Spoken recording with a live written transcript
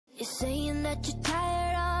You're saying that you're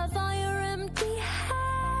tired of all your empty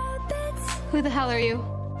habits. Who the hell are you?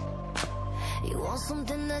 You want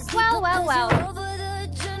something that's Well. over the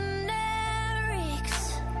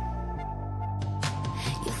generics.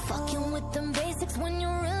 You're fucking with them basics when you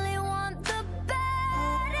really want the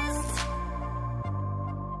baddest.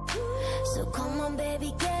 So come on,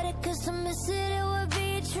 baby, get it, 'cause to miss it would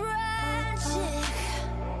be tragic.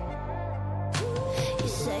 You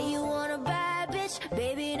say you want a bad bitch,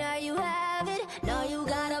 baby, now you have it. Now you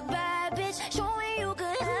got a bad bitch, show me you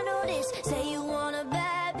can handle this. Say you want a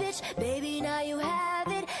bad bitch, baby, now you have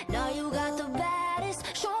it. Now you got the baddest,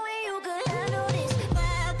 show me you can handle this.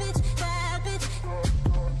 Bad bitch, bad bitch.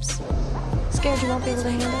 Oops. Scared you won't be able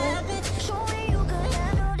to handle it? Show me you can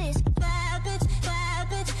handle this. Bad bitch, bad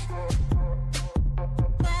bitch.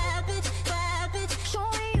 Bad bitch, bad bitch. Show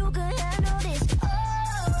me you can handle this.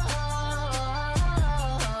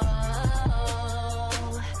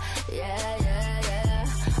 Yeah.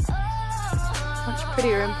 Much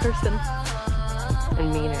prettier in person. And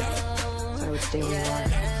meaner. So I would stay where you are.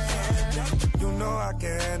 You know I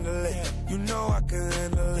can handle it. You know I can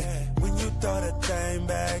handle it. When you throw that thing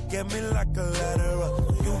back, get me like a letter up.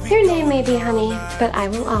 Your name may be Honey, but I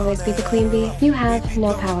will always be the queen bee. You have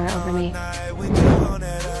no power over me.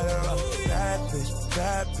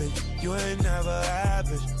 Bad bitch, you ain't never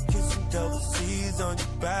average. Kissing double C's on your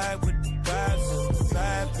back with the vibes.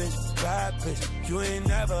 Bad bitch, you ain't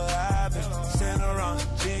never average. Send around the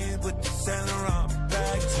jeans with the sand around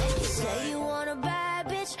back. You say you want a bad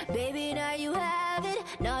bitch, baby, now you have it.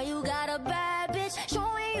 Now you got a bad bitch,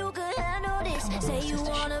 show me you can handle this. Say you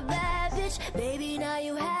want a bad bitch, baby, now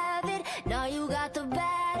you have it. Now you got the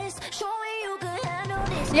baddest, show me you can handle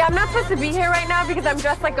this. Yeah, I'm not supposed to be here right now because I'm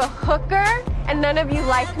dressed like a hooker and none of you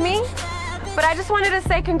like me. But I just wanted to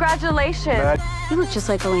say congratulations. You look just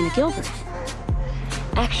like Elena Gilbert.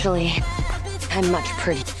 Actually, I'm much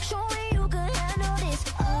prettier. Show me you can handle this.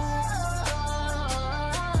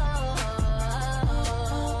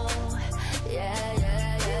 Yeah.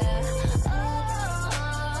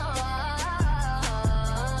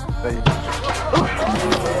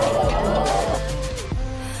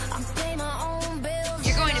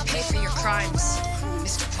 You're going to pay for your crimes,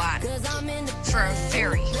 Mr. Platt, for a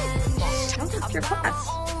very long time. What's your class?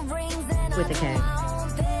 With a K.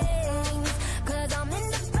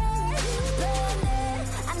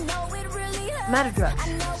 I'm out of drugs,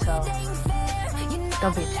 so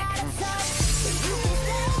don't be a dick.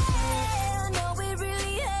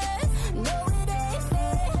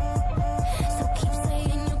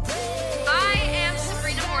 I am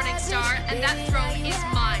Sabrina Morningstar, and that throne is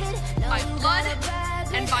mine, by blood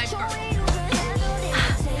and by birth.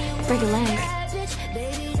 Break a leg.